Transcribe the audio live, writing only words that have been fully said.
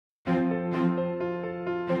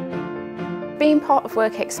Being part of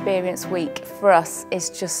Work Experience Week for us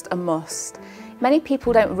is just a must. Many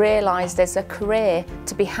people don't realise there's a career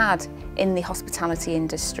to be had in the hospitality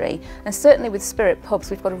industry, and certainly with Spirit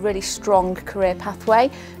Pubs we've got a really strong career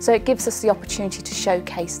pathway, so it gives us the opportunity to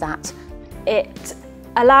showcase that. It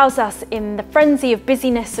allows us, in the frenzy of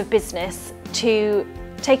busyness of business, to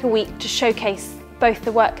take a week to showcase both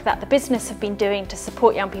the work that the business have been doing to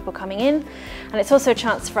support young people coming in, and it's also a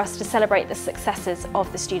chance for us to celebrate the successes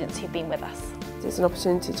of the students who've been with us. It's an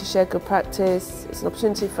opportunity to share good practice, it's an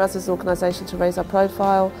opportunity for us as an organisation to raise our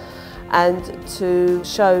profile and to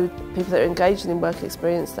show people that are engaged in work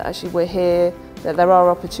experience that actually we're here, that there are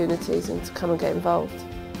opportunities, and to come and get involved.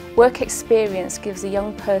 Work experience gives a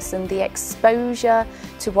young person the exposure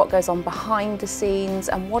to what goes on behind the scenes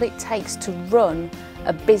and what it takes to run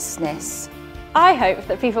a business. I hope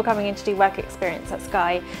that people coming in to do work experience at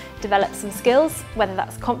Sky develop some skills, whether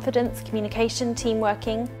that's confidence, communication, team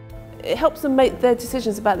working. It helps them make their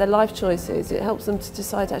decisions about their life choices. It helps them to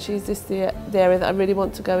decide, actually, is this the area that I really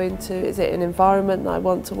want to go into? Is it an environment that I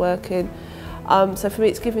want to work in? So for me,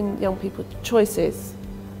 it's giving young people choices.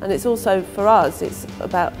 And it's also, for us, it's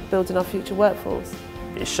about building our future workforce.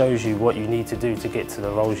 It shows you what you need to do to get to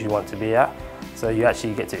the roles you want to be at. So you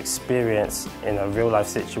actually get to experience in a real life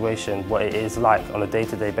situation what it is like on a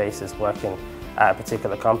day-to-day basis working at a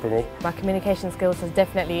particular company. My communication skills has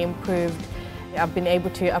definitely improved. I've been able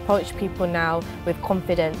to approach people now with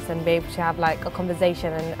confidence and be able to have like a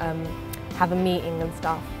conversation and have a meeting and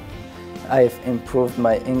stuff. I've improved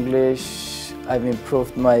my English, I've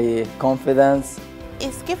improved my confidence.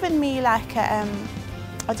 It's given me like a,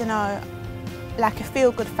 I don't know, like a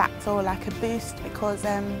feel-good factor or like a boost, because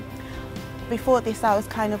before this I was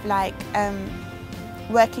kind of like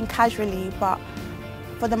working casually, but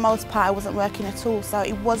for the most part I wasn't working at all, so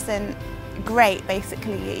it wasn't great.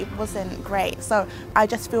 Basically, it wasn't great, so I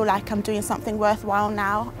just feel like I'm doing something worthwhile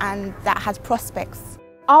now and that has prospects.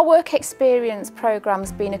 Our work experience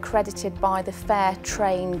programme's been accredited by the Fair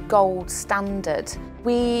Train Gold Standard.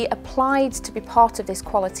 We applied to be part of this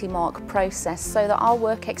quality mark process so that our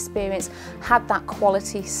work experience had that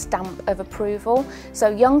quality stamp of approval. So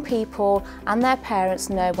young people and their parents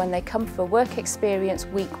know when they come for Work Experience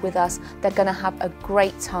Week with us, they're going to have a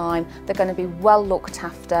great time, they're going to be well looked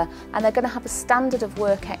after, and they're going to have a standard of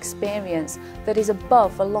work experience that is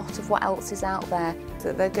above a lot of what else is out there.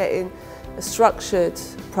 So they're getting a structured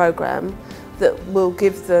programme that will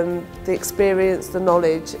give them the experience, the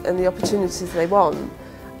knowledge and the opportunities they want,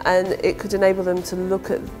 and it could enable them to look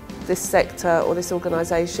at this sector or this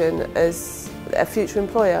organisation as a future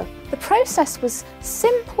employer. The process was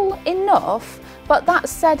simple enough, but that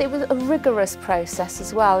said it was a rigorous process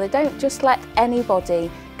as well. They don't just let anybody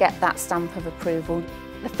get that stamp of approval.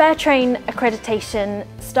 The Fair Train accreditation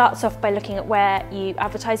starts off by looking at where you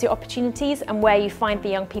advertise your opportunities and where you find the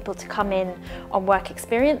young people to come in on work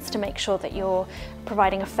experience to make sure that you're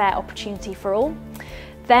providing a fair opportunity for all.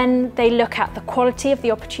 Then they look at the quality of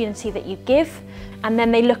the opportunity that you give, and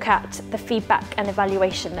then they look at the feedback and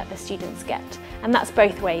evaluation that the students get. And that's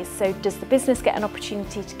both ways. So does the business get an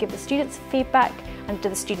opportunity to give the students feedback, and do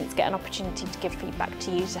the students get an opportunity to give feedback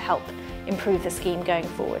to you to help improve the scheme going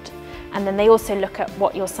forward? And then they also look at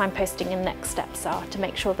what your signposting and next steps are to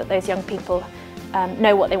make sure that those young people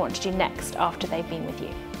know what they want to do next after they've been with you.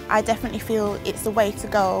 I definitely feel it's the way to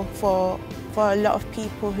go for a lot of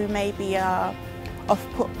people who maybe are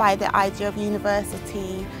off-put by the idea of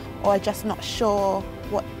university or are just not sure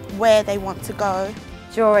where they want to go.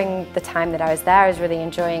 During the time that I was there, I was really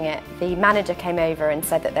enjoying it. The manager came over and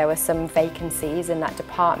said that there were some vacancies in that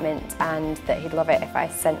department and that he'd love it if I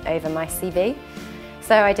sent over my CV.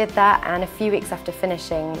 So I did that, and a few weeks after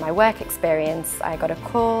finishing my work experience, I got a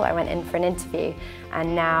call, I went in for an interview,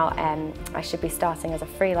 and now I should be starting as a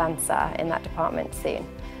freelancer in that department soon.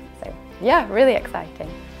 So yeah, really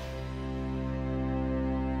exciting.